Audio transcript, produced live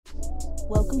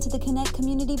Welcome to the Connect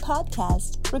Community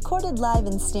Podcast, recorded live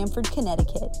in Stamford,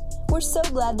 Connecticut. We're so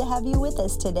glad to have you with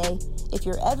us today. If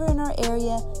you're ever in our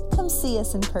area, come see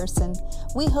us in person.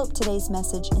 We hope today's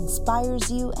message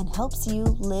inspires you and helps you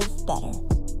live better.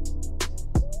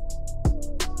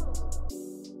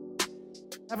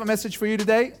 I have a message for you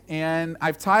today, and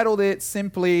I've titled it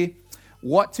simply,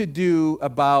 What to Do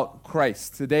About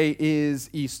Christ. Today is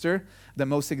Easter, the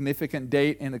most significant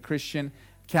date in the Christian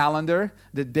calendar,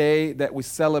 the day that we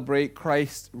celebrate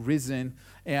Christ risen.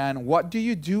 And what do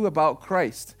you do about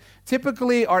Christ?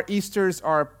 Typically, our Easters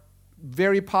are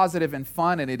very positive and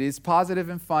fun, and it is positive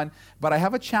and fun, but I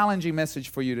have a challenging message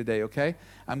for you today, okay?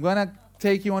 I'm going to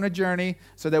take you on a journey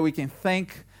so that we can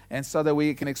think and so that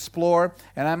we can explore.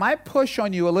 And I might push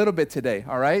on you a little bit today,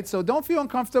 all right? So don't feel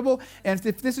uncomfortable. And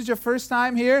if this is your first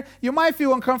time here, you might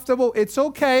feel uncomfortable. It's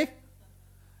okay.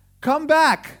 Come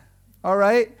back, all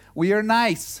right? We are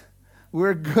nice.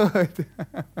 We're good.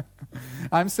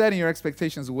 I'm setting your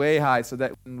expectations way high so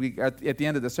that when we at the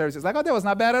end of the service, it's like, oh, that was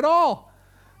not bad at all.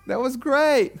 That was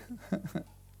great.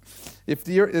 If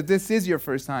this is your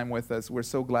first time with us, we're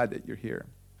so glad that you're here.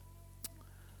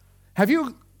 Have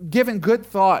you given good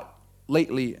thought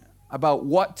lately about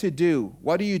what to do?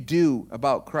 What do you do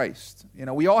about Christ? You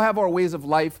know, we all have our ways of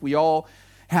life. We all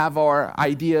have our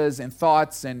ideas and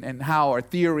thoughts and how our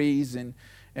theories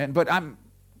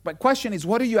but question is,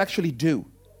 what do you actually do?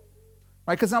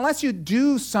 Right? Because unless you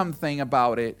do something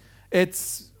about it,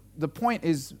 the point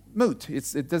is moot.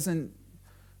 It doesn't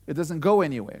go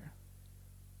anywhere.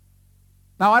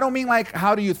 Now, I don't mean like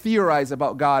how do you theorize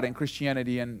about God and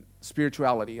Christianity and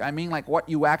spirituality. I mean like what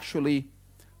you actually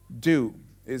do.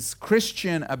 Is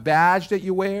Christian a badge that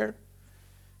you wear?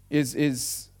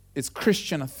 Is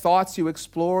Christian thoughts you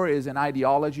explore? Is an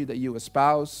ideology that you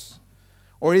espouse?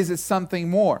 Or is it something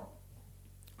more?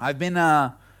 I've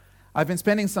been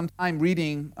spending some time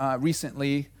reading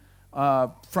recently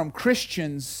from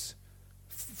Christians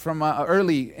from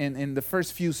early in the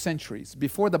first few centuries,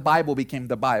 before the Bible became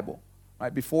the Bible,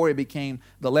 right? Before it became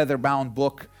the leather-bound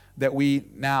book that we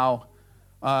now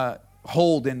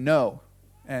hold and know.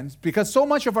 And because so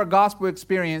much of our gospel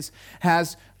experience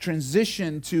has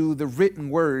transitioned to the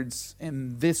written words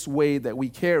in this way that we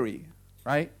carry,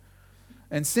 right?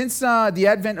 And since the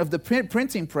advent of the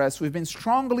printing press, we've been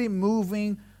strongly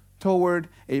moving toward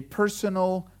a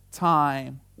personal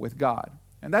time with God.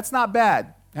 And that's not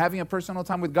bad. Having a personal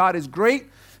time with God is great.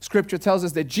 Scripture tells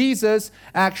us that Jesus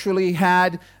actually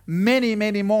had many,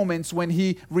 many moments when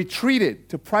he retreated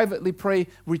to privately pray,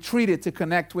 retreated to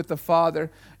connect with the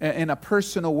Father in a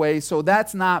personal way. So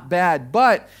that's not bad.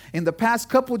 But in the past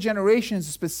couple generations,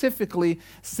 specifically,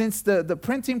 since the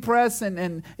printing press,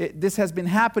 this has been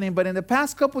happening, but in the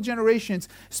past couple generations,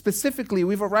 specifically,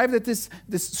 we've arrived at this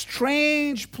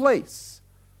strange place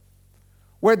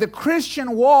where the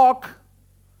Christian walk,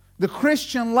 the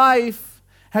Christian life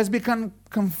has become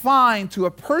confined to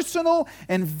a personal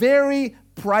and very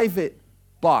private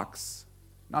box.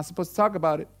 Not supposed to talk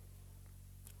about it.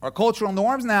 Our cultural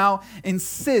norms now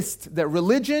insist that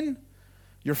religion,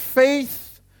 your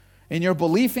faith, and your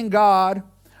belief in God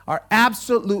are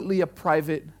absolutely a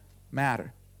private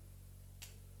matter.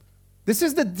 This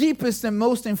is the deepest and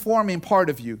most informing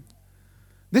part of you.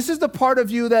 This is the part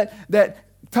of you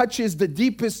that touches the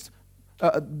deepest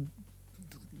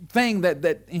thing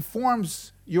that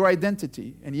informs your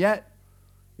identity, and yet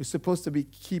you're supposed to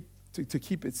keep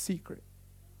it secret.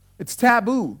 It's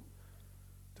taboo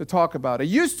to talk about. It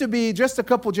used to be just a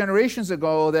couple generations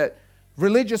ago that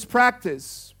religious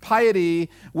practice, piety,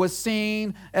 was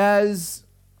seen as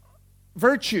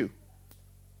virtue.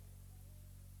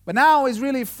 But now is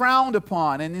really frowned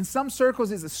upon, and in some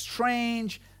circles is a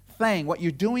strange thing. What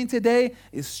you're doing today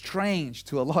is strange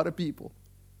to a lot of people.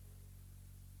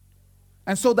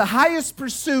 And so the highest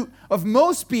pursuit of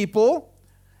most people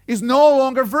is no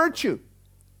longer virtue.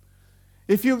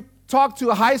 If you talk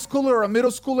to a high schooler or a middle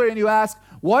schooler and you ask,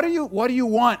 what do you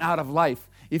want out of life?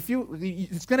 It's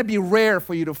going to be rare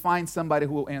for you to find somebody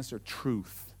who will answer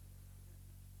truth.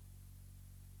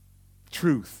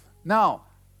 Truth. Now,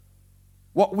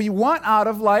 what we want out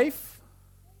of life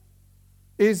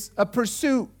is a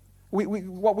pursuit,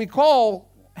 what we call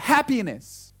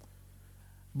happiness.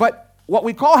 But what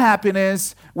we call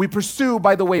happiness, we pursue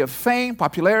by the way of fame,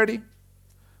 popularity,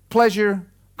 pleasure,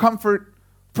 comfort,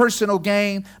 personal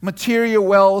gain, material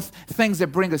wealth, things that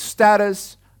bring us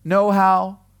status,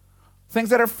 know-how, things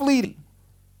that are fleeting.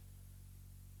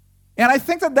 And I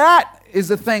think that is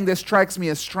the thing that strikes me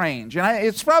as strange. And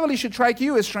it probably should strike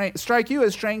you as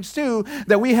strange too,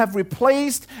 that we have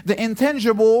replaced the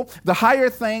intangible, the higher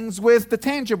things, with the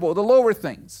tangible, the lower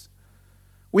things.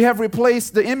 We have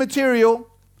replaced the immaterial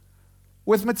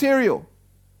with material.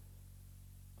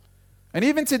 And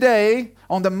even today,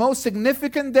 on the most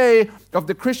significant day of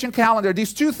the Christian calendar,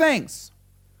 these two things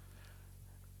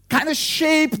kind of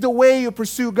shape the way you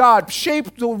pursue God,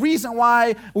 shape the reason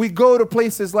why we go to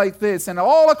places like this. And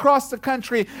all across the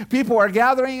country, people are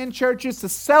gathering in churches to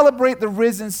celebrate the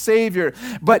risen Savior.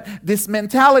 But this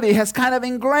mentality has kind of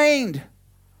ingrained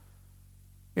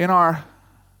in our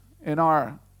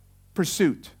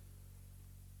pursuit.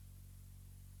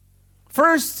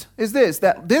 First is this,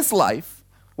 that this life,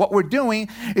 what we're doing,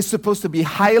 is supposed to be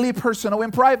highly personal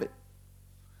and private.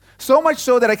 So much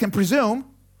so that I can presume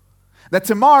that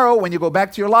tomorrow, when you go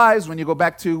back to your lives, when you go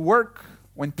back to work,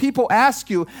 when people ask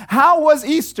you, how was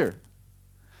Easter?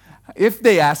 If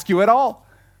they ask you at all,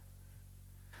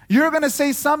 you're going to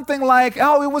say something like,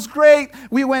 oh, it was great.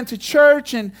 We went to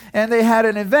church and they had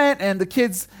an event and the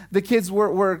kids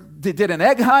did an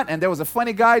egg hunt and there was a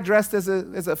funny guy dressed as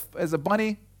a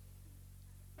bunny.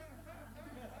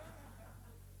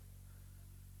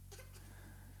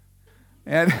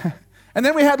 And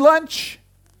then we had lunch.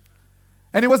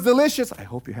 And it was delicious. I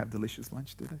hope you have delicious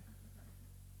lunch today.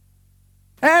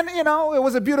 And, it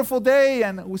was a beautiful day,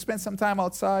 and we spent some time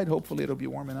outside. Hopefully it'll be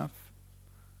warm enough.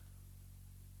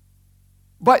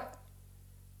 But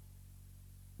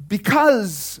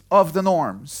because of the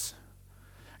norms,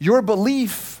 your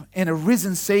belief in a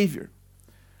risen Savior,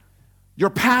 your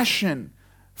passion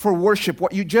for worship,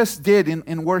 what you just did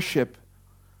in worship,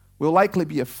 will likely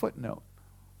be a footnote,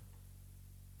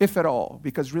 if at all,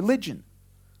 because religion,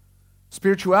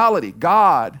 spirituality,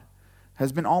 God,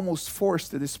 has been almost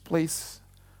forced to this place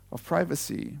of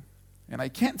privacy. And I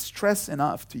can't stress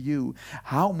enough to you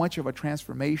how much of a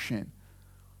transformation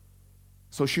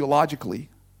sociologically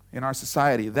in our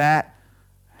society that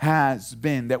has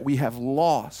been, that we have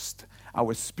lost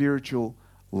our spiritual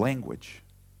language.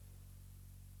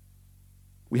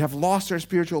 We have lost our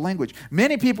spiritual language.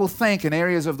 Many people think in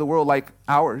areas of the world like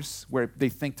ours, where they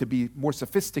think to be more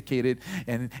sophisticated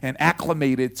and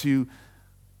acclimated to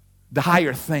the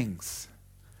higher things,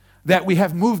 that we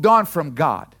have moved on from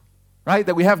God, right?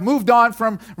 That we have moved on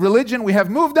from religion. We have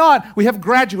moved on. We have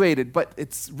graduated. But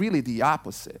it's really the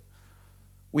opposite.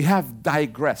 We have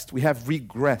digressed. We have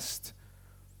regressed.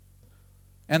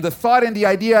 And the thought and the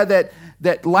idea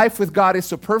that life with God is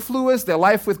superfluous, that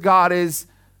life with God is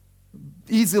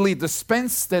easily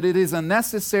dispensed, that it is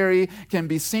unnecessary, can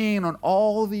be seen on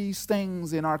all these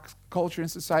things in our culture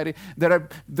and society that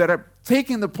are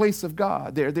taking the place of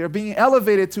God. They're being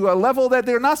elevated to a level that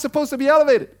they're not supposed to be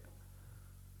elevated.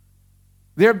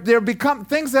 They're become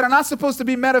things that are not supposed to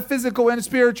be metaphysical and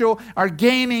spiritual are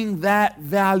gaining that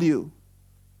value.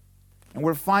 And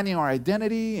we're finding our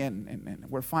identity and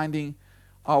we're finding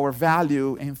our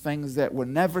value in things that were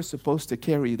never supposed to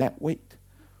carry that weight.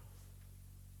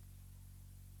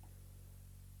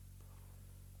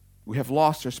 We have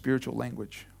lost our spiritual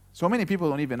language. So many people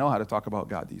don't even know how to talk about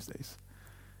God these days.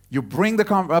 You bring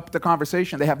up the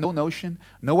conversation, they have no notion,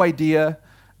 no idea.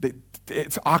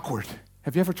 It's awkward.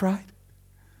 Have you ever tried?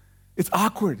 It's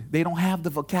awkward. They don't have the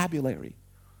vocabulary.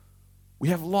 We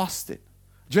have lost it.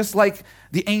 Just like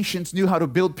the ancients knew how to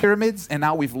build pyramids, and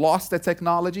now we've lost that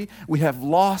technology, we have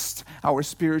lost our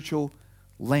spiritual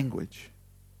language.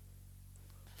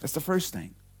 That's the first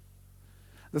thing.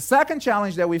 The second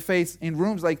challenge that we face in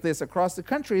rooms like this across the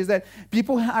country is that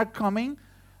people are coming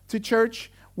to church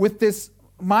with this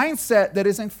mindset that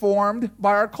is informed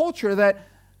by our culture that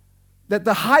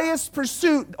the highest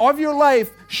pursuit of your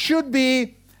life should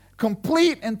be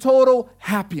complete and total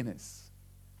happiness.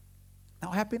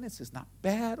 Now, happiness is not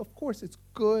bad. Of course, it's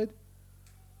good.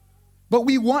 But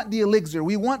we want the elixir.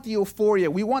 We want the euphoria.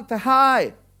 We want the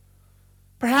high.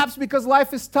 Perhaps because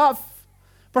life is tough.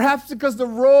 Perhaps because the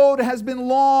road has been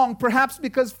long. Perhaps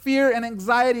because fear and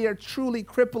anxiety are truly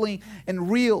crippling and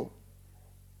real.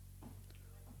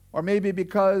 Or maybe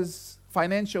because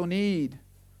financial need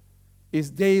is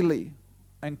daily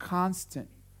and constant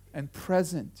and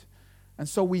present. And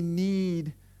so we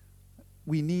need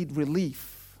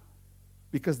relief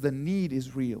because the need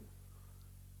is real.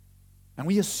 And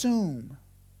we assume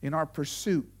in our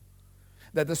pursuit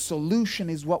that the solution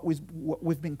is what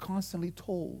we've been constantly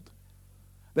told.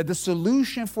 That the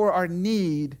solution for our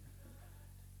need,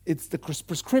 it's the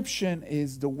prescription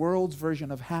is the world's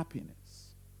version of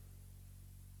happiness.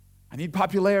 I need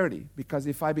popularity because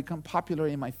if I become popular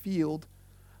in my field,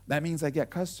 that means I get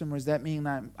customers. That means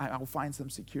I'll find some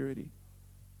security.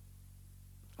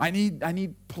 I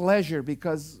need pleasure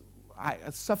because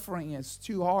suffering is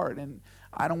too hard and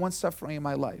I don't want suffering in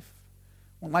my life.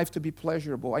 I want life to be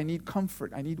pleasurable. I need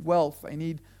comfort. I need wealth. I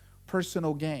need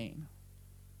personal gain.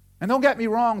 And don't get me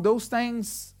wrong, those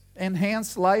things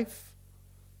enhance life.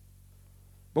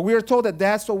 But we are told that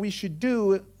that's what we should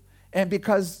do. And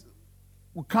because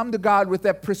we come to God with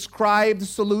that prescribed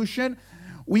solution,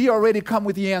 we already come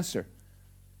with the answer.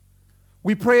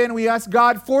 We pray and we ask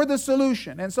God for the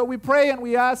solution. And so we pray and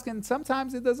we ask, and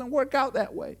sometimes it doesn't work out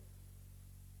that way.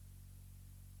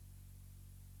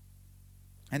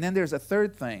 And then there's a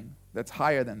third thing that's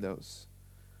higher than those.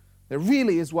 That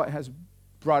really is what has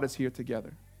brought us here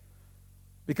together.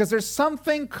 Because there's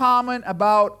something common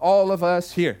about all of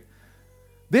us here.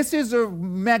 This is a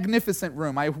magnificent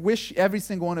room. I wish every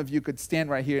single one of you could stand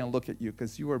right here and look at you,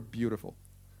 because you are beautiful.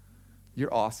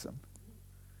 You're awesome.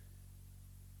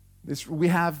 We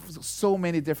have so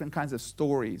many different kinds of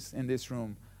stories in this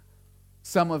room.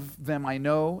 Some of them I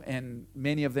know, and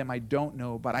many of them I don't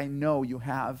know, but I know you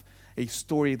have a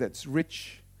story that's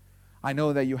rich. I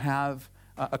know that you have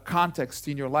a context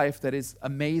in your life that is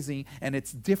amazing, and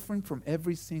it's different from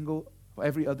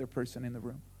every other person in the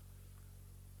room.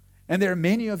 And there are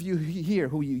many of you here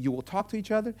who you will talk to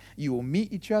each other, you will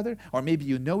meet each other, or maybe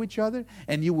you know each other,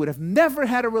 and you would have never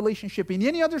had a relationship in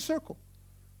any other circle.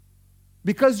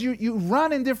 Because you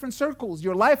run in different circles.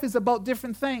 Your life is about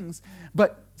different things.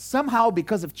 But somehow,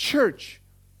 because of church,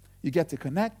 you get to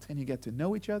connect, and you get to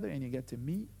know each other, and you get to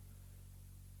meet.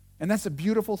 And that's a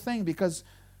beautiful thing, because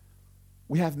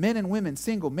we have men and women,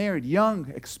 single, married,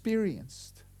 young,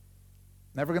 experienced.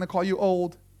 Never going to call you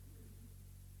old.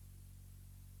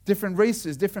 Different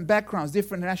races, different backgrounds,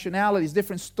 different nationalities,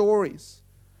 different stories.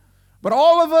 But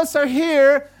all of us are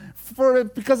here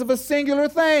because of a singular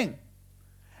thing.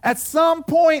 At some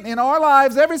point in our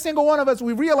lives, every single one of us,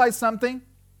 we realize something.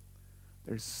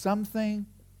 There's something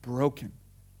broken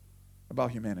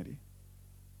about humanity.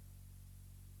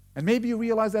 And maybe you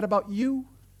realize that about you.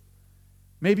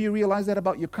 Maybe you realize that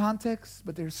about your context.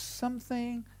 But there's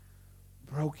something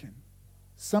broken.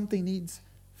 Something needs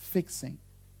fixing.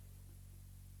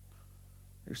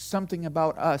 There's something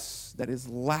about us that is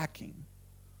lacking.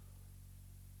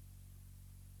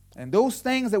 And those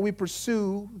things that we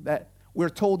pursue, that we're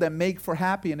told that make for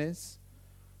happiness,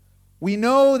 we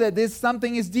know that this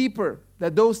something is deeper,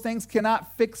 that those things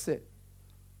cannot fix it.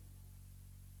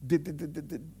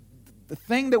 The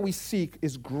thing that we seek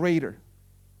is greater.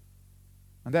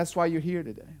 And that's why you're here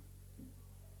today.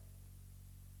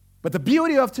 But the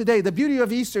beauty of today, the beauty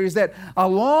of Easter, is that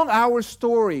along our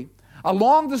story,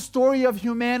 along the story of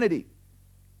humanity,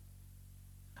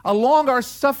 along our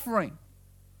suffering,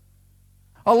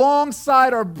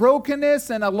 alongside our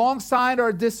brokenness and alongside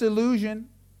our disillusion,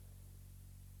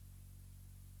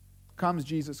 comes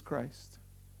Jesus Christ,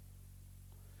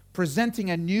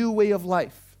 presenting a new way of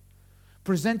life,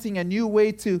 presenting a new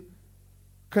way to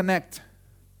connect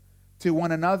to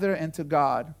one another and to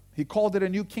God. He called it a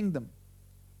new kingdom,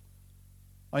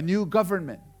 a new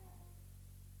government.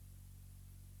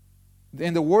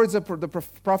 And the words of the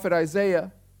prophet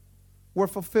Isaiah were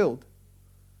fulfilled.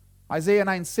 Isaiah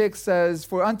 9:6 says,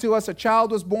 "For unto us a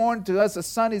child was born, to us a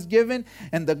son is given,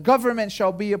 and the government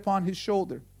shall be upon his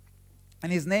shoulder. And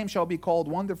his name shall be called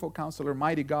Wonderful Counselor,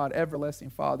 Mighty God, Everlasting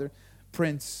Father,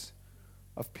 Prince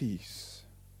of Peace."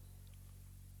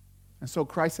 And so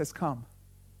Christ has come,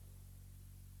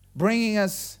 bringing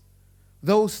us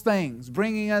those things,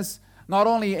 bringing us not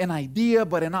only an idea,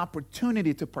 but an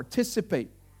opportunity to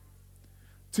participate,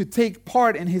 to take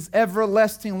part in his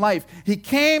everlasting life. He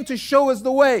came to show us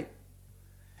the way.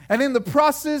 And in the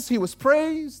process, he was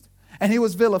praised and he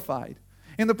was vilified.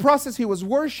 In the process, he was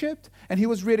worshipped and he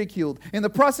was ridiculed. In the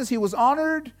process, he was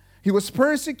honored, he was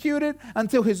persecuted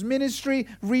until his ministry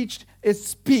reached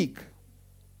its peak.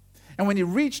 And when he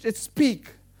reached its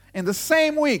peak, in the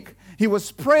same week, he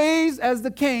was praised as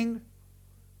the king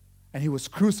and he was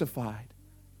crucified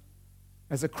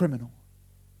as a criminal.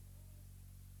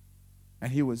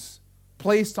 And he was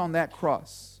placed on that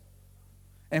cross.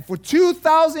 And for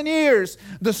 2,000 years,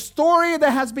 the story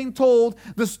that has been told,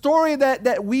 the story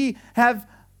that we have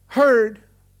heard,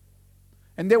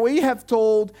 and that we have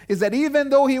told, is that even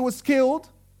though he was killed,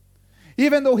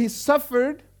 even though he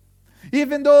suffered,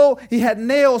 even though he had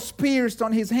nails pierced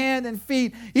on his hand and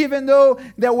feet, even though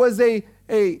there was a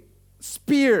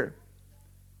spear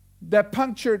that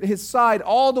punctured his side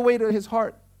all the way to his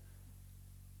heart,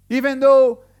 even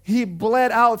though he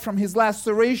bled out from his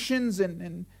lacerations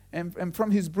and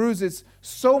from his bruises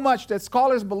so much that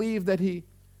scholars believe that he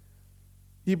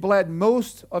bled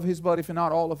most of his blood, if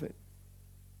not all of it.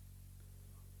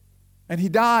 And he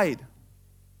died.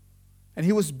 And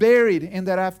he was buried in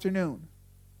that afternoon.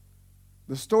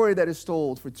 The story that is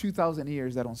told for 2,000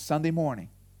 years, that on Sunday morning,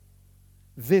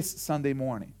 this Sunday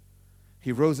morning,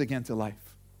 he rose again to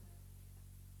life.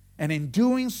 And in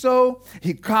doing so,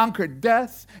 he conquered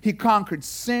death, he conquered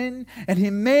sin, and he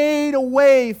made a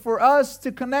way for us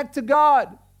to connect to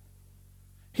God.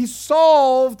 He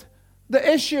solved the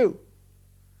issue.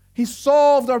 He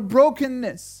solved our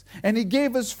brokenness, and he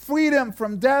gave us freedom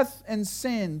from death and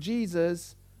sin.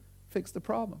 Jesus fixed the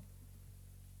problem.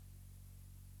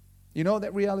 You know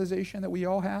that realization that we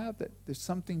all have, that there's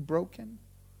something broken?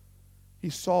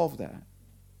 He solved that.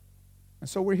 And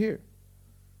so we're here,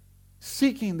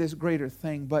 seeking this greater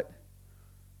thing, but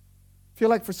I feel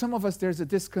like for some of us there's a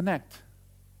disconnect.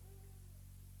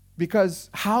 Because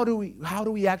how do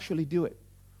we actually do it?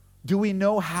 Do we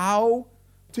know how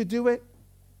to do it?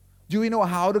 Do we know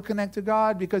how to connect to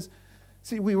God? Because,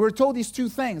 see, we were told these two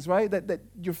things, right? That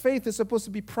your faith is supposed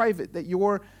to be private, that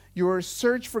your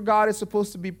search for God is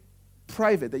supposed to be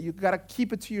private, that you got to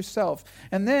keep it to yourself.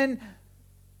 And then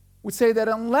we say that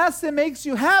unless it makes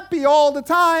you happy all the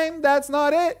time, that's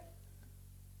not it.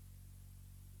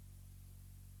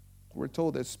 We're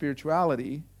told that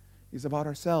spirituality is about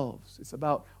ourselves. It's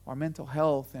about our mental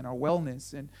health and our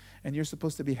wellness, and you're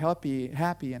supposed to be happy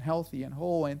and healthy and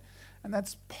whole, and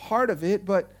that's part of it,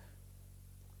 but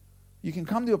you can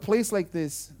come to a place like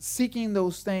this seeking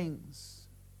those things.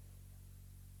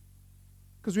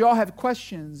 Because we all have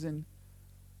questions, and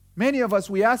many of us,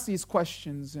 we ask these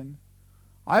questions, and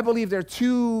I believe they're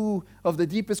two of the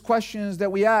deepest questions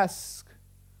that we ask,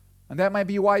 and that might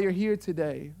be why you're here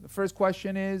today. The first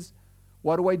question is,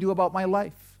 what do I do about my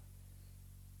life?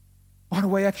 What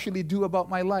do I actually do about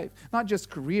my life? Not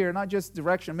just career, not just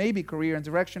direction, maybe career and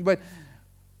direction, but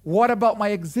what about my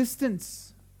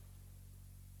existence?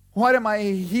 What am I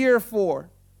here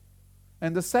for?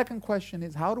 And the second question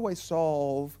is, how do I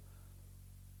solve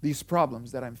these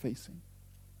problems that I'm facing?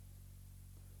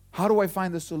 How do I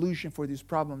find the solution for these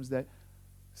problems that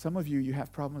some of you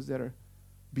have problems that are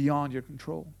beyond your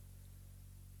control,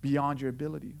 beyond your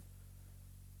ability?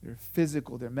 They're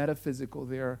physical, they're metaphysical,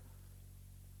 they're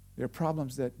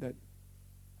problems that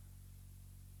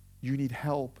you need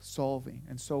help solving.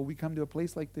 And so we come to a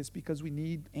place like this because we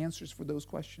need answers for those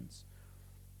questions.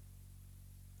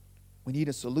 We need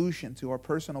a solution to our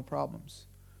personal problems.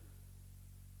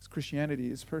 Because Christianity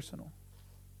is personal.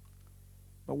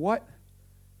 But what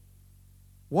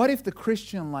if the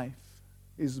Christian life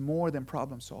is more than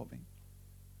problem solving?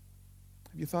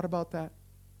 Have you thought about that?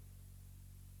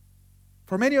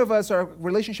 For many of us, our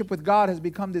relationship with God has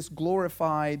become this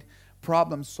glorified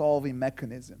problem-solving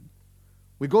mechanism.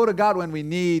 We go to God when we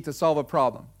need to solve a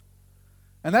problem.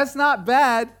 And that's not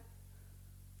bad.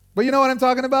 But you know what I'm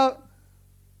talking about?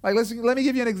 Like, let me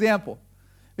give you an example.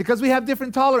 Because we have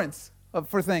different tolerance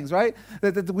for things, right?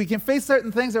 That we can face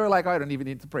certain things that we're like, oh, I don't even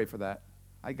need to pray for that.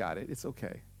 I got it. It's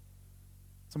okay.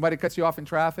 Somebody cuts you off in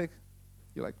traffic.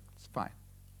 You're like, it's fine.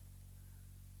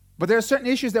 But there are certain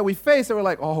issues that we face that we're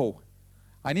like, oh,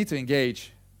 I need to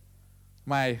engage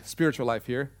my spiritual life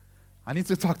here. I need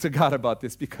to talk to God about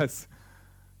this because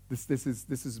this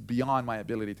is beyond my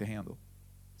ability to handle.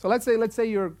 So let's say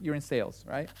you're in sales,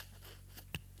 right?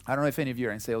 I don't know if any of you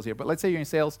are in sales here, but let's say you're in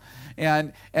sales,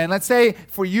 and let's say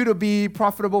for you to be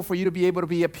profitable, for you to be able to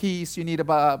be at peace, you need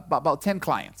about 10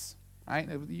 clients. Right?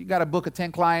 You got to book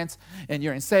 10 clients, and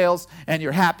you're in sales, and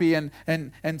you're happy, and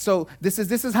so this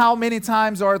is how many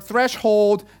times our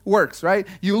threshold works, right?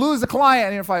 You lose a client,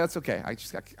 and you're like, it's okay,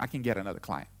 I can get another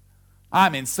client.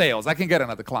 I'm in sales, I can get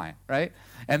another client, right?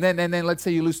 And then let's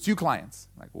say you lose 2 clients,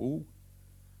 like, ooh,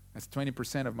 that's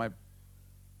 20% of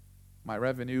my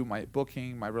revenue, my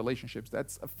booking, my relationships.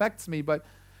 That affects me, but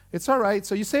it's all right.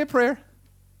 So you say a prayer.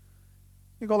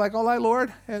 You go like, all right,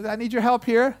 Lord, I need your help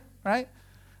here, right?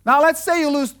 Now, let's say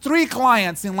you lose 3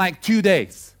 clients in like 2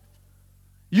 days.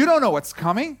 You don't know what's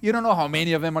coming. You don't know how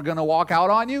many of them are going to walk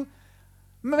out on you.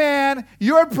 Man,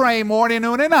 you're praying morning,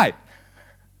 noon, and night.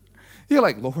 You're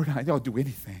like, Lord, I don't do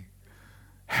anything.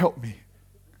 Help me.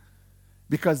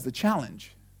 Because the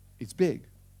challenge is big.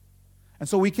 And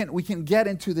so we can get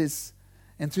into this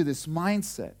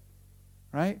mindset,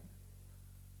 right?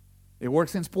 It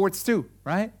works in sports too,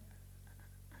 right?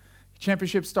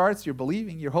 Championship starts, you're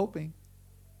believing, you're hoping.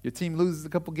 Your team loses a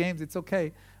couple games, it's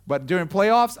okay. But during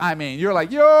playoffs, I mean, you're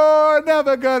like, you're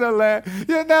never gonna let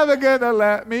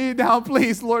me down.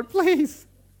 Please, Lord, please.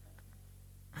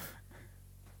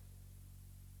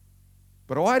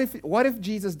 But what if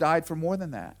Jesus died for more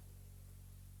than that?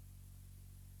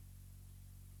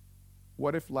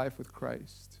 What if life with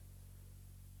Christ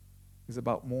is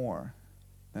about more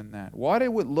than that? What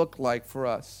it would look like for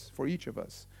us, for each of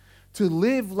us, to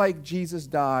live like Jesus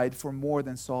died for more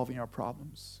than solving our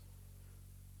problems?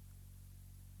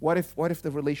 What if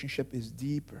the relationship is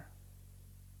deeper?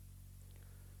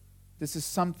 This is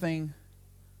something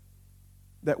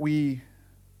that we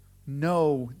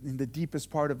know in the deepest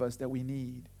part of us that we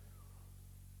need.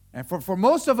 And for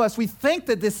most of us, we think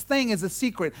that this thing is a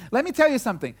secret. Let me tell you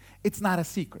something. It's not a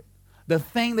secret. The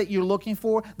thing that you're looking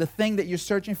for, the thing that you're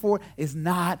searching for is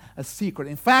not a secret.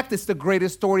 In fact, it's the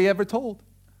greatest story ever told.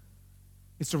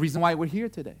 It's the reason why we're here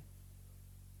today.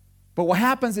 But what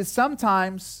happens is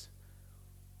sometimes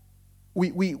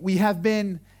we have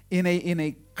been in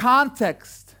a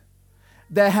context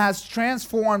that has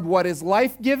transformed what is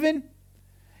life-giving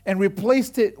and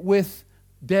replaced it with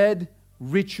dead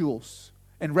rituals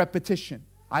and repetition.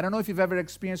 I don't know if you've ever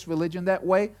experienced religion that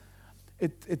way.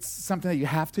 It's something that you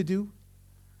have to do.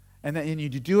 And you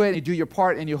do it, and you do your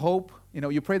part, and you hope.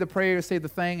 You pray the prayer, say the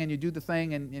thing, and you do the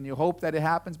thing, and you hope that it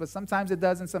happens. But sometimes it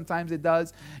doesn't, sometimes it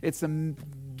does. It's a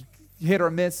hit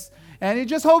or miss. And you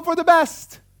just hope for the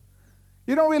best.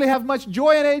 You don't really have much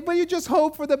joy in it, but you just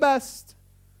hope for the best.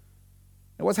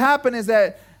 And what's happened is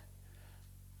that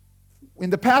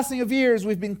in the passing of years,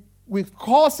 we've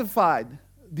calcified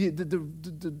the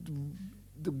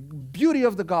beauty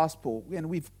of the gospel, and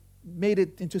we've made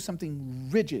it into something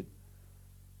rigid.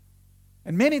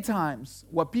 And many times,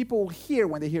 what people hear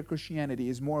when they hear Christianity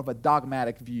is more of a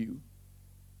dogmatic view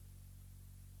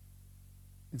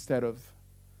instead of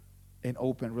an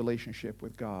open relationship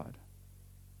with God.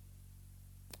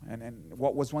 And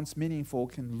what was once meaningful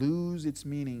can lose its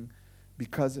meaning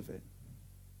because of it.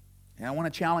 And I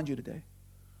want to challenge you today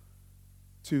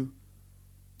to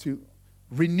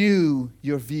renew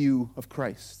your view of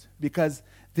Christ, because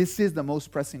this is the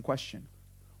most pressing question.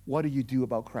 What do you do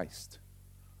about Christ?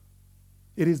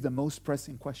 It is the most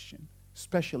pressing question,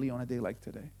 especially on a day like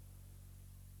today.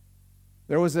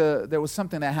 There was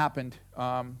something that happened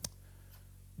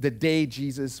the day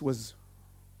Jesus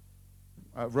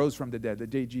rose from the dead, the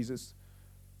day Jesus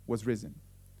was risen.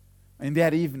 In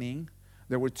that evening,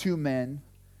 there were two men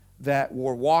that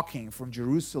were walking from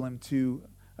Jerusalem to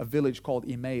a village called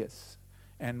Emmaus.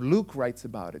 And Luke writes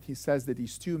about it. He says that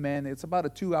these two men, it's about a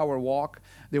 2-hour walk.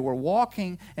 They were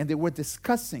walking and they were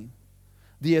discussing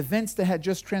the events that had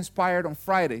just transpired on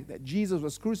Friday, that Jesus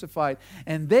was crucified.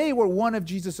 And they were one of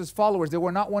Jesus' followers. They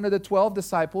were not one of the 12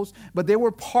 disciples, but they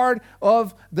were part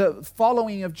of the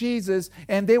following of Jesus.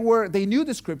 And they knew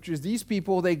the scriptures. These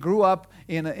people, they grew up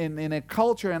in a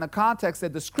culture and a context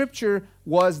that the scripture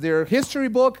was their history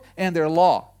book and their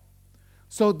law.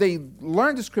 So they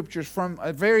learned the scriptures from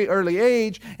a very early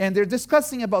age, and they're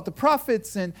discussing about the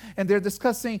prophets, and they're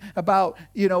discussing about,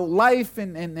 life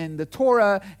and the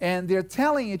Torah, and they're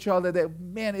telling each other that,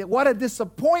 man, what a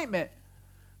disappointment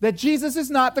that Jesus is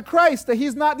not the Christ, that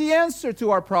he's not the answer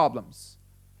to our problems.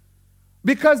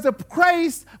 Because the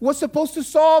Christ was supposed to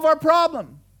solve our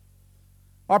problem.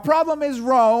 Our problem is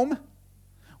Rome.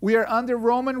 We are under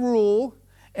Roman rule,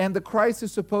 and the Christ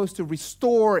is supposed to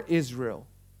restore Israel.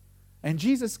 And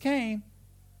Jesus came,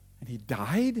 and he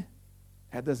died.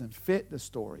 That doesn't fit the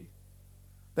story.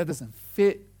 That doesn't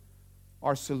fit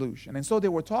our solution. And so they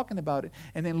were talking about it.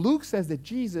 And then Luke says that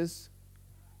Jesus,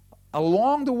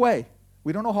 along the way,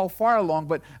 we don't know how far along,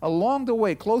 but along the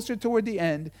way, closer toward the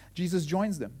end, Jesus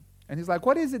joins them. And he's like,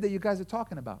 what is it that you guys are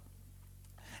talking about?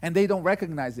 And they don't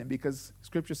recognize him because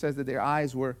Scripture says that their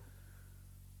eyes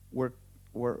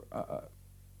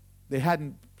they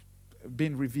hadn't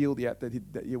been revealed yet that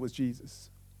it was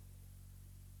Jesus.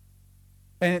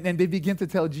 And they begin to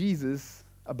tell Jesus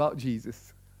about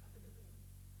Jesus.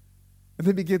 And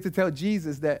they begin to tell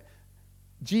Jesus that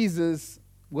Jesus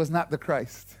was not the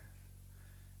Christ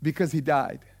because he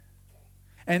died.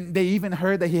 And they even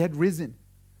heard that he had risen.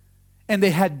 And they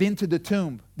had been to the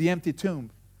tomb, the empty tomb.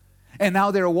 And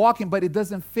now they're walking, but it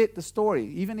doesn't fit the story.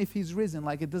 Even if he's risen,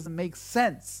 it doesn't make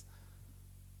sense.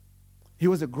 He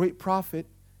was a great prophet.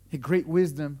 A great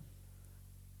wisdom.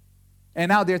 And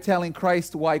now they're telling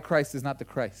Christ why Christ is not the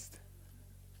Christ.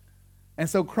 And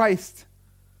so Christ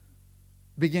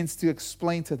begins to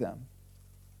explain to them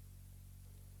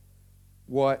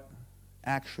what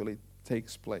actually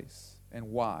takes place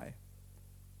and why.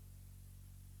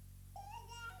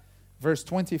 Verse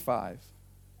 25,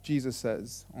 Jesus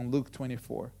says on Luke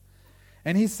 24,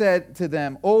 and he said to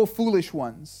them, O foolish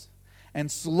ones, and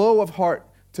slow of heart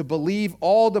to believe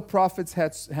all the prophets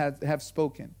have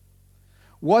spoken.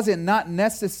 Was it not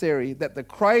necessary that the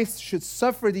Christ should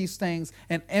suffer these things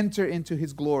and enter into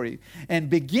his glory? And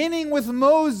beginning with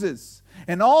Moses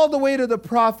and all the way to the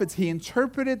prophets, he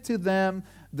interpreted to them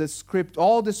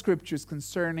all the scriptures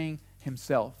concerning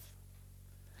himself.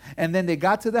 And then they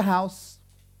got to the house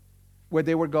where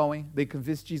they were going. They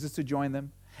convinced Jesus to join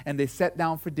them. And they sat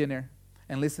down for dinner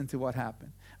and listened to what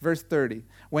happened. Verse 30,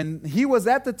 when he was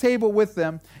at the table with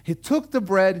them, he took the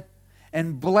bread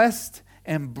and blessed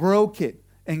and broke it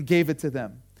and gave it to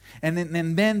them. And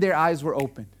then their eyes were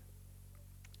opened.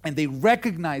 And they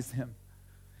recognized him.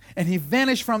 And he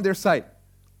vanished from their sight.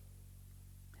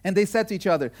 And they said to each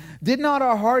other, "Did not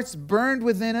our hearts burn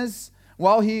within us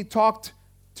while he talked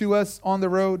to us on the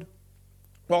road,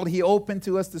 while he opened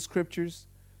to us the scriptures?"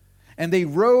 And they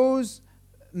rose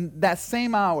that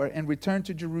same hour and returned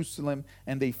to Jerusalem,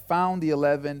 and they found the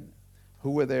 11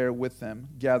 who were there with them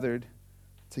gathered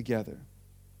together.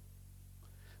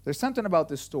 There's something about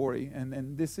this story,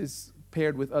 and this is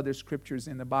paired with other scriptures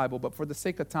in the Bible, but for the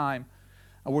sake of time,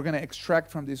 we're going to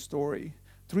extract from this story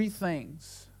 3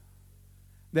 things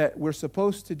that we're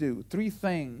supposed to do, 3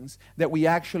 things that we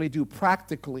actually do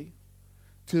practically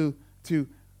to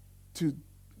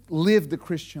live the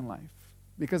Christian life.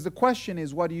 Because the question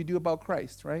is, what do you do about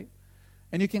Christ, right?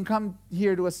 And you can come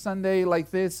here to a Sunday like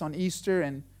this on Easter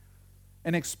and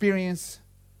experience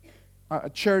a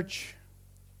church,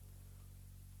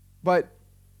 but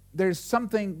there's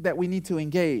something that we need to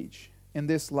engage in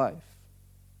this life.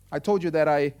 I told you that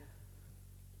I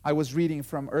was reading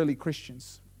from early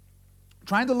Christians,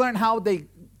 trying to learn how they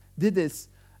did this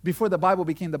before the Bible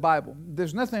became the Bible.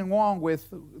 There's nothing wrong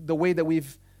with the way that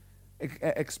we've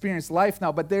experienced life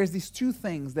now, but there's these 2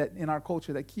 things that in our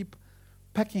culture that keep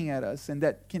pecking at us and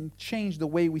that can change the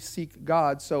way we seek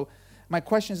God. So my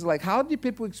question is like, how did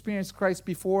people experience Christ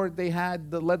before they had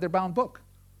the leather-bound book,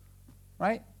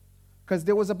 right? Because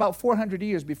there was about 400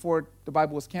 years before the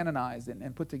Bible was canonized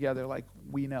and put together like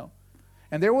we know.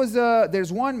 And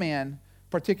there's one man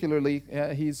particularly,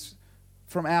 he's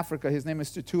from Africa, his name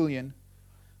is Tertullian,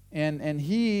 and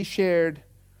he shared,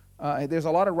 there's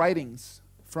a lot of writings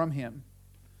from him,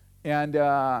 and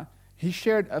he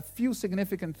shared a few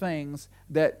significant things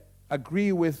that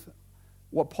agree with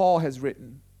what Paul has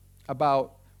written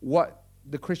about what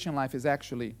the Christian life is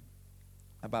actually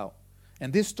about.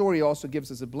 And this story also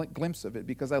gives us a glimpse of it,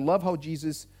 because I love how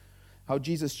Jesus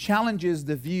challenges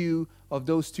the view of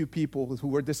those 2 people who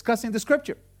were discussing the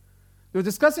Scripture. They were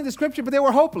discussing the Scripture, but they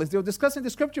were hopeless. They were discussing the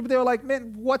Scripture, but they were like,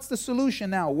 man, what's the solution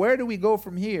now? Where do we go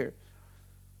from here?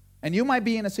 And you might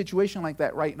be in a situation like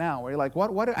that right now, where you're like,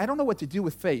 what? I don't know what to do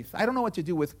with faith. I don't know what to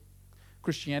do with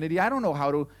Christianity. I don't know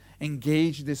how to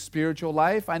engage this spiritual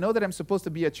life. I know that I'm supposed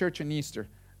to be at church on Easter.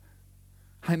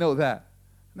 I know that.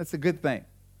 That's a good thing.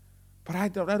 But I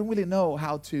don't really know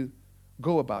how to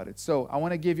go about it. So I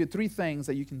want to give you 3 things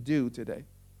that you can do today.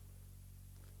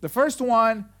 The first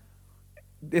one,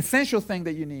 the essential thing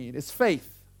that you need is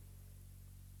faith.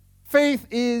 Faith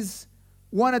is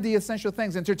one of the essential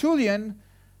things. And Tertullian,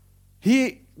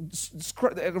 he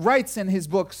writes in his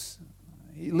books,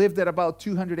 he lived at about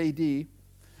 200 AD.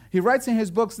 He writes in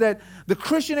his books that the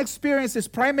Christian experience is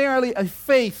primarily a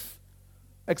faith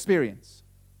experience.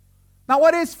 Now,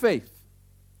 what is faith?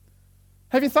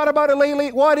 Have you thought about it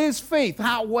lately? What is faith?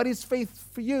 What is faith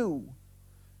for you?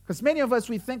 Because many of us,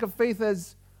 we think of faith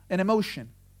as an emotion.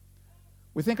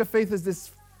 We think of faith as this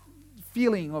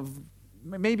feeling of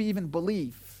maybe even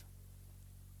belief.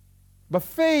 But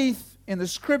faith in the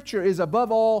Scripture is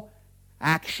above all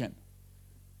action.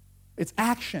 It's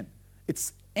action.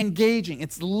 It's engaging.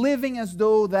 It's living as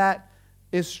though that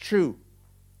is true.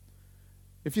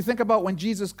 If you think about when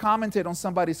Jesus commented on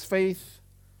somebody's faith,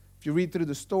 if you read through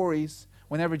the stories,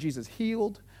 whenever Jesus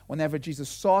healed, whenever Jesus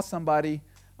saw somebody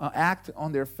act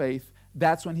on their faith,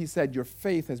 that's when he said, your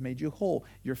faith has made you whole.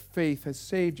 Your faith has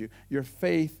saved you. Your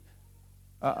faith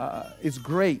is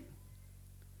great.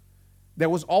 There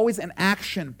was always an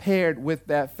action paired with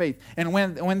that faith. And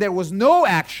when there was no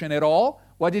action at all,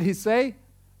 what did he say?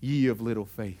 Ye of little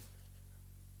faith.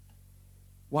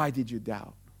 Why did you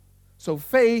doubt? So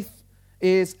faith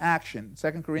is action.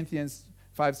 2 Corinthians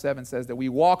 5:7 says that we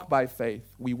walk by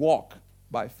faith. We walk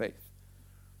by faith.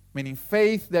 Meaning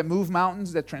faith that moves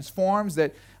mountains, that transforms,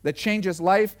 that changes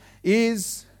life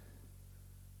is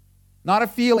not a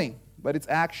feeling, but it's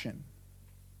action.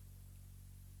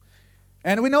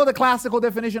 And we know the classical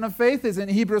definition of faith is in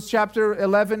Hebrews chapter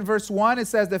 11, verse 1. It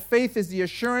says that faith is the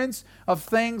assurance of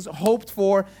things hoped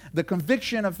for, the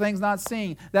conviction of things not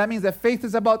seen. That means that faith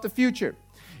is about the future.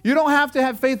 You don't have to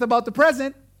have faith about the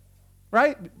present,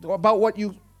 right? About what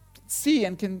you see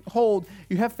and can hold.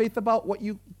 You have faith about what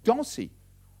you don't see.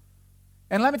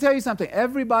 And let me tell you something.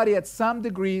 Everybody at some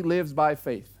degree lives by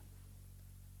faith.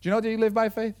 Do you know that you live by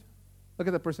faith? Look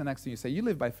at the person next to you and say, you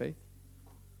live by faith.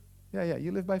 Yeah,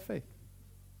 you live by faith.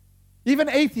 Even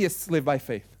atheists live by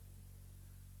faith.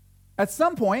 At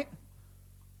some point,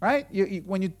 right,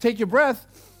 when you take your breath,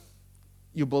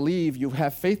 you believe, you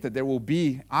have faith that there will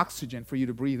be oxygen for you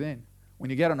to breathe in. When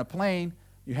you get on a plane,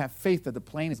 you have faith that the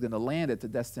plane is going to land at the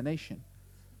destination.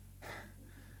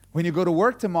 When you go to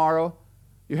work tomorrow,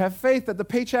 You have faith that the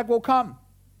paycheck will come,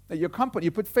 that your company,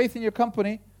 you put faith in your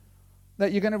company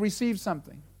that you're going to receive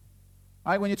something.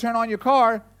 Right? When you turn on your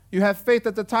car, you have faith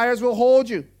that the tires will hold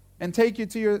you and take you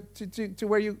to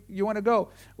where you want to go.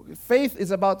 Faith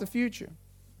is about the future.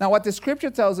 Now, what the scripture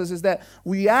tells us is that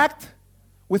we act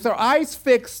with our eyes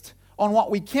fixed on what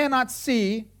we cannot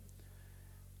see,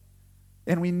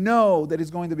 and we know that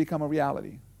it's going to become a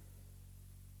reality.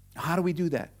 How do we do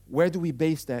that? Where do we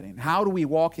base that in? How do we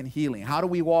walk in healing? How do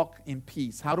we walk in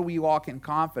peace? How do we walk in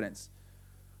confidence?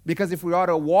 Because if we are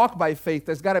to walk by faith,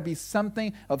 there's got to be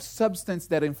something of substance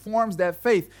that informs that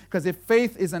faith. Because if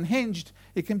faith is unhinged,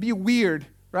 it can be weird,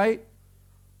 right?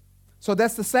 So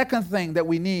that's the second thing that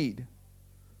we need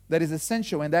that is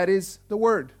essential, and that is the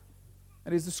Word.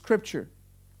 That is the Scripture.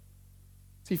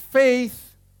 See,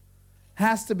 faith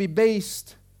has to be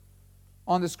based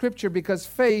on the Scripture because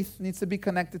faith needs to be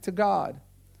connected to God.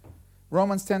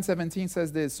 Romans 10:17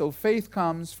 says this, so faith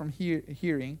comes from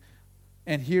hearing,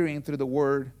 and hearing through the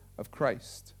word of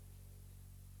Christ.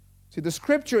 See, the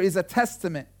Scripture is a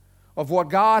testament of what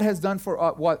God has done for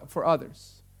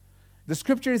others. The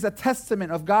Scripture is a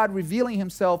testament of God revealing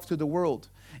Himself to the world.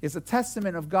 It's a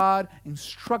testament of God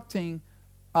instructing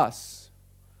us.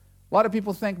 A lot of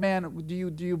people think, man, do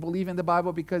you believe in the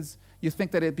Bible because you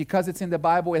think that because it's in the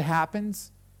Bible it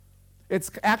happens?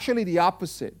 It's actually the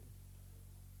opposite.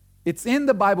 It's in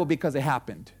the Bible because it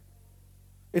happened.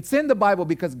 It's in the Bible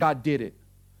because God did it.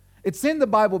 It's in the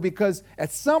Bible because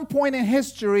at some point in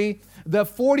history, the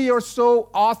 40 or so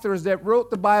authors that wrote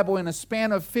the Bible in a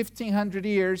span of 1,500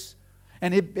 years,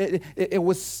 and it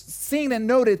was seen and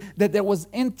noted that there was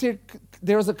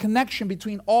a connection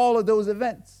between all of those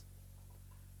events.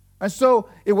 And so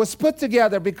it was put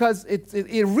together because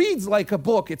it reads like a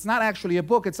book. It's not actually a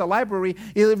book. It's a library.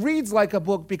 It reads like a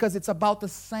book because it's about the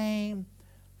same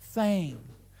thing.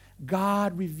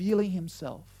 God revealing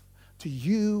Himself to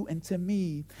you and to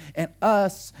me, and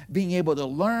us being able to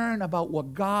learn about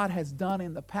what God has done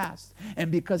in the past.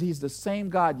 And because He's the same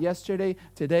God yesterday,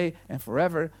 today, and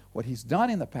forever, what He's done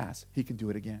in the past, He can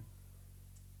do it again.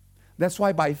 That's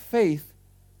why by faith,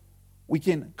 we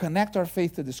can connect our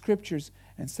faith to the Scriptures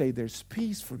and say, there's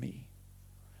peace for me,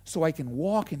 so I can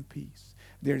walk in peace.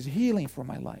 There's healing for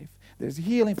my life. There's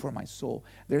healing for my soul.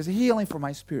 There's healing for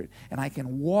my spirit, and I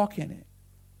can walk in it.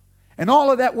 And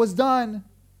all of that was done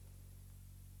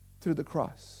through the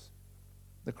cross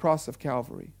of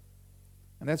Calvary.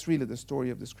 And that's really the story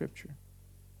of the Scripture.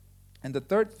 And the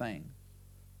third thing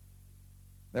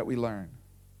that we learn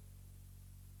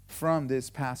from this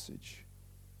passage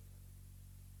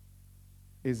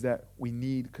is that we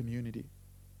need community.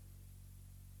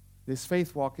 This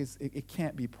faith walk, it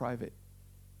can't be private.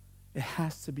 It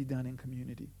has to be done in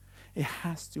community. It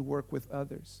has to work with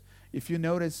others. If you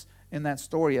notice in that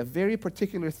story, a very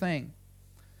particular thing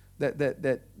that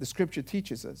the Scripture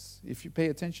teaches us, if you pay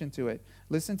attention to it,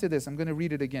 listen to this. I'm going to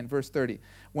read it again, verse 30.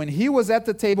 When He was at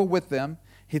the table with them,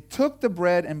 He took the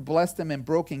bread and blessed them and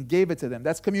broke and gave it to them.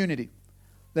 That's community.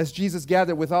 That's Jesus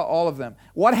gathered with all of them.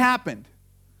 What happened?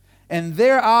 And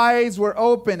their eyes were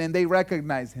open and they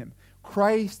recognized Him.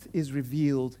 Christ is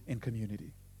revealed in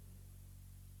community.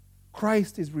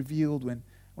 Christ is revealed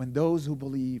when those who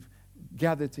believe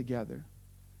gather together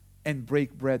and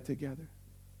break bread together.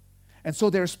 And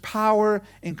so there's power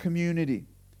in community.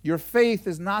 Your faith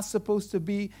is not supposed to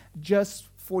be just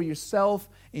for yourself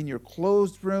in your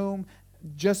closed room,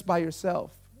 just by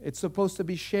yourself. It's supposed to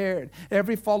be shared.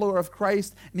 Every follower of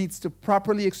Christ needs to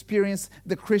properly experience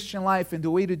the Christian life, and the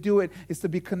way to do it is to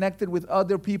be connected with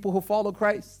other people who follow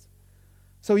Christ.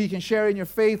 So you can share in your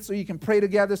faith, so you can pray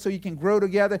together, so you can grow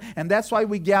together. And that's why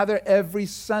we gather every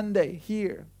Sunday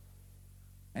here.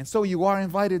 And so you are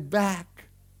invited back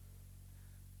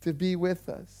to be with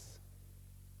us.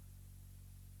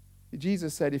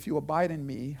 Jesus said, if you abide in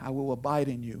me, I will abide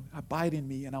in you. Abide in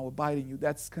me and I will abide in you.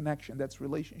 That's connection. That's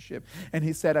relationship. And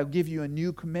He said, I'll give you a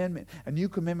new commandment. A new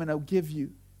commandment I'll give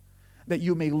you, that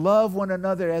you may love one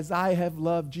another as I have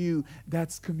loved you.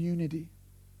 That's community.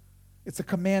 It's a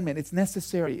commandment. It's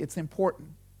necessary. It's important.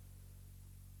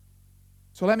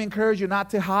 So let me encourage you not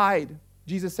to hide.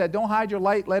 Jesus said, don't hide your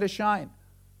light, let it shine.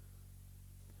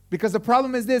 Because the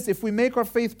problem is this: if we make our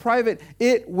faith private,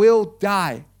 it will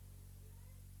die.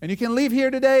 And you can leave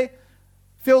here today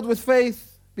filled with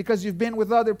faith because you've been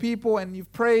with other people and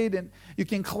you've prayed and you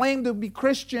can claim to be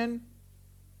Christian.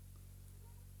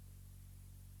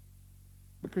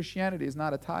 But Christianity is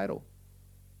not a title.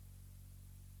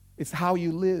 It's how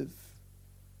you live.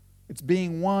 It's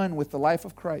being one with the life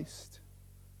of Christ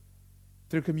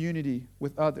through community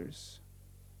with others.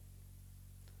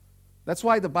 That's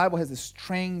why the Bible has this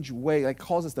strange way, like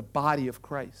calls us the body of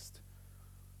Christ.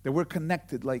 that we're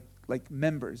connected like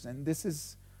members. And this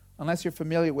is, unless you're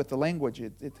familiar with the language,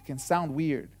 it can sound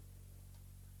weird.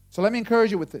 So let me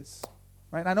encourage you with this.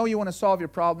 Right? I know you want to solve your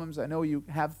problems. I know you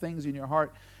have things in your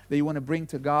heart that you want to bring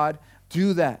to God.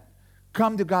 Do that.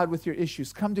 Come to God with your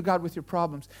issues. Come to God with your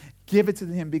problems. Give it to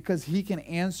Him, because He can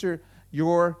answer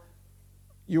your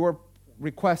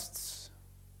requests.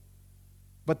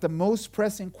 But the most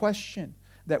pressing question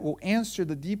that will answer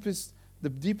the deepest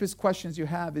questions you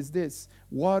have is this: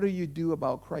 what do you do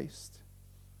about Christ?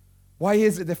 Why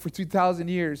is it that for 2,000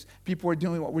 years people are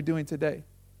doing what we're doing today?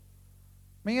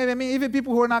 I mean, even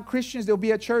people who are not Christians, they'll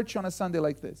be at church on a Sunday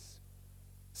like this,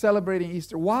 celebrating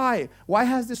Easter. Why? Why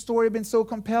has this story been so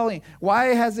compelling?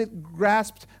 Why has it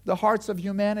grasped the hearts of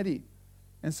humanity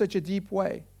in such a deep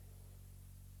way?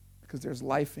 Because there's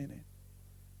life in it.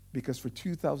 Because for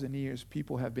 2,000 years,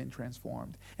 people have been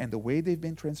transformed. And the way they've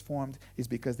been transformed is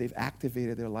because they've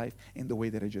activated their life in the way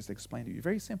that I just explained to you.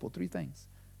 Very simple, 3 things: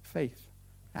 faith,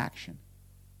 action.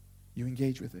 You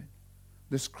engage with it.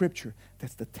 The Scripture,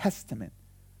 that's the testament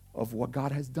of what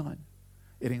God has done.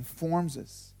 It informs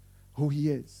us who He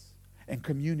is. And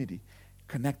community,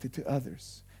 connected to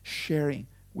others, sharing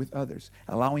with others,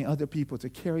 allowing other people to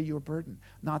carry your burden,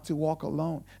 not to walk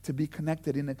alone, to be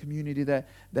connected in a community that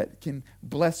can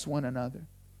bless one another.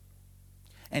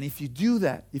 And if you do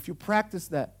that, if you practice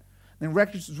that, then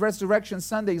Resurrection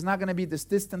Sunday is not going to be this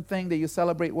distant thing that you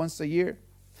celebrate once a year,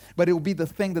 but it will be the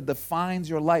thing that defines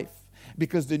your life.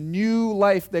 Because the new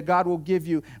life that God will give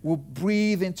you will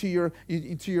breathe into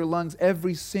your lungs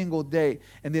every single day.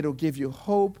 And it'll give you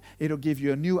hope. It'll give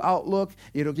you a new outlook.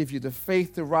 It'll give you the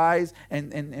faith to rise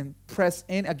and press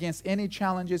in against any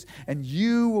challenges. And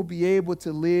you will be able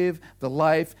to live the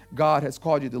life God has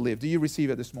called you to live. Do you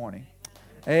receive it this morning?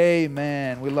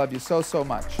 Amen. We love you so, so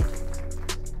much.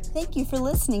 Thank you for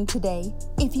listening today.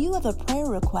 If you have a prayer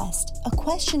request, a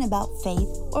question about faith,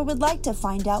 or would like to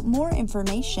find out more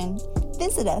information,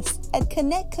 visit us at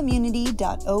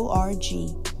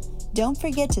connectcommunity.org. Don't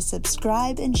forget to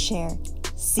subscribe and share.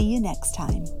 See you next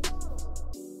time.